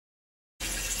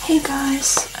Hey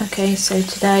guys, okay, so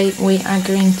today we are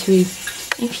going to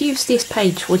infuse this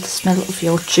page with the smell of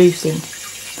your choosing.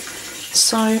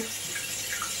 So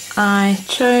I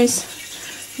chose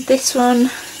this one,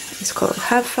 it's called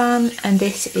Have Fun, and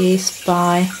this is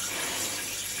by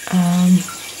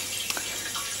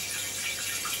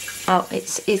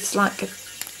it's like a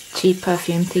cheap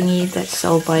perfume thingy that's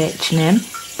sold by H&M.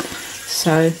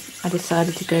 So I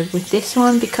decided to go with this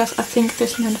one because I think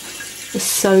this one is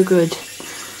so good.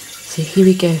 So here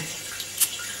we go.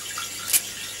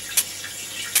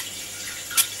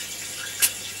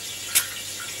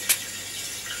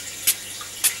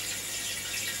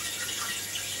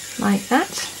 Like that.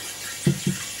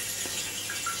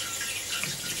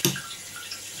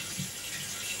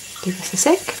 Give us a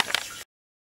sec.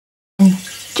 And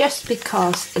just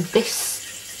because this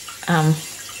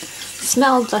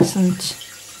smell doesn't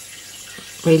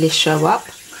really show up,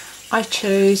 I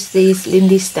chose this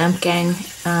Lilli Stamp Gang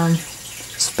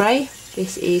spray.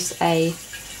 This is a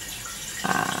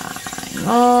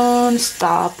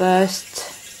Starburst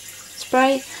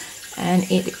spray, and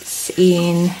it's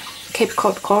in Cape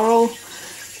Cod Coral,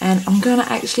 and I'm gonna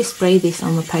actually spray this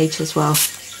on the page as well.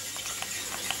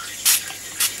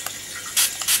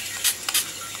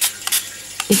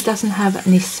 It doesn't have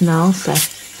any smell, so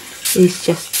it's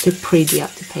just to pretty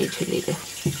up the page a little.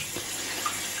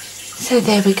 So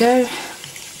there we go.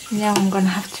 Now I'm gonna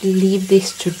have to leave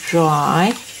this to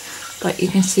dry, but you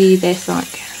can see there's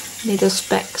like little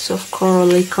specks of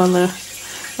corally color,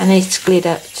 and it's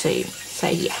glitter too. So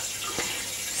yeah.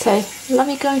 So love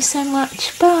you guys so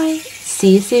much. Bye.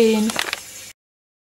 See you soon.